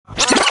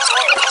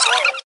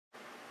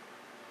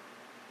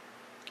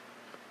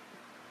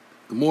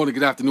Good morning,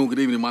 good afternoon, good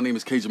evening. My name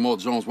is K. Jamal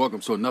Jones. Welcome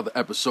to another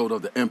episode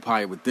of The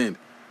Empire Within.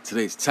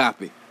 Today's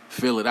topic,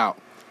 fill it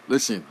out.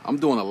 Listen, I'm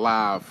doing a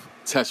live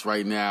test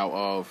right now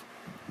of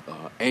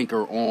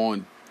Anchor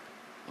on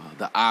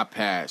the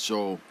iPad.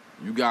 So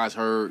you guys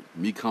heard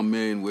me come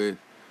in with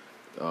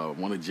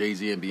one of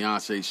Jay-Z and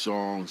Beyonce's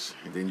songs,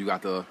 and then you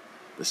got the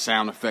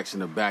sound effects in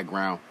the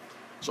background.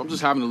 So I'm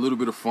just having a little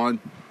bit of fun,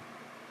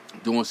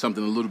 doing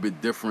something a little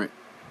bit different,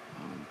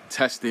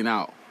 testing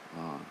out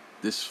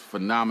this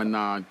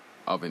phenomenon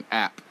of an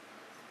app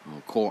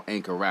called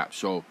Anchor App.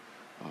 So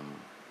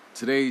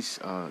today's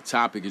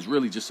topic is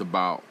really just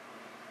about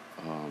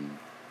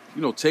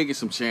taking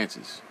some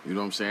chances. You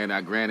know what I'm saying?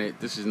 Now, granted,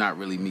 this is not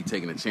really me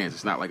taking a chance.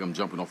 It's not like I'm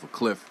jumping off a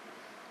cliff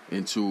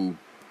into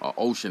an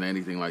ocean or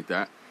anything like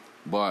that.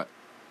 But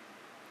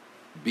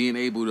being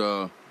able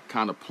to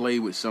kind of play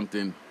with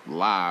something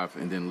live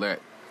and then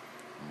let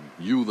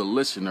you, the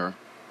listener,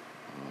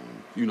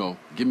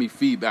 give me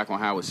feedback on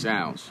how it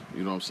sounds.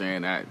 You know what I'm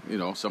saying? That,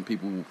 some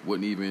people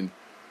wouldn't even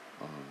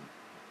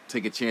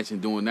take a chance in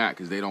doing that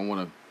because they don't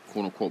want to,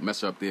 quote unquote,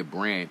 mess up their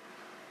brand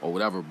or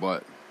whatever.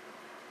 But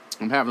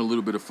I'm having a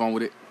little bit of fun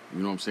with it. You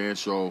know what I'm saying?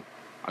 So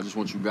I just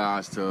want you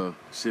guys to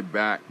sit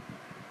back,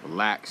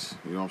 relax,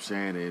 you know what I'm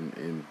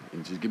saying,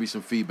 and just give me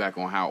some feedback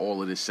on how all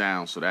of this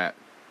sounds so that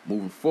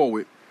moving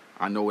forward,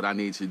 I know what I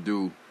need to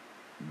do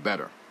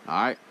better.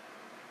 All right?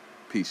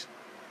 Peace.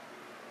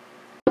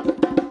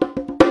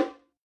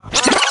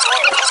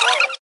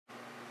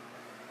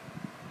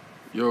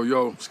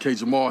 Yo, it's K.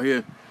 Jamal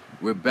here.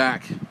 We're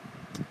back.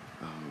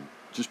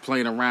 Just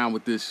playing around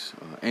with this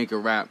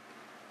Anchor App,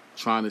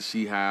 trying to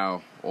see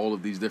how all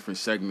of these different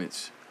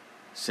segments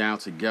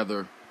sound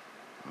together.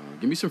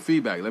 Give me some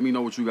feedback. Let me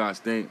know what you guys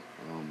think.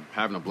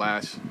 Having a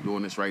blast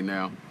doing this right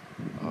now.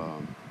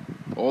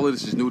 All of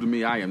this is new to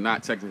me. I am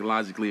not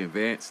technologically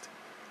advanced.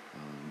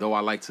 Though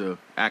I like to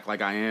act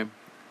like I am,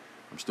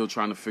 I'm still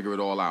trying to figure it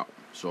all out.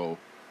 So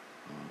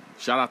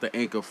shout out to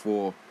Anchor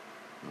for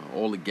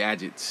all the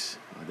gadgets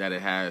that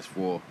it has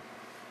for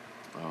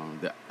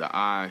the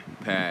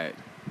iPad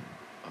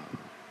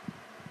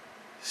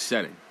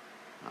setting.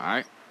 All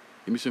right?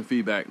 Give me some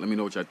feedback. Let me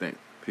know what y'all think.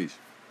 Peace.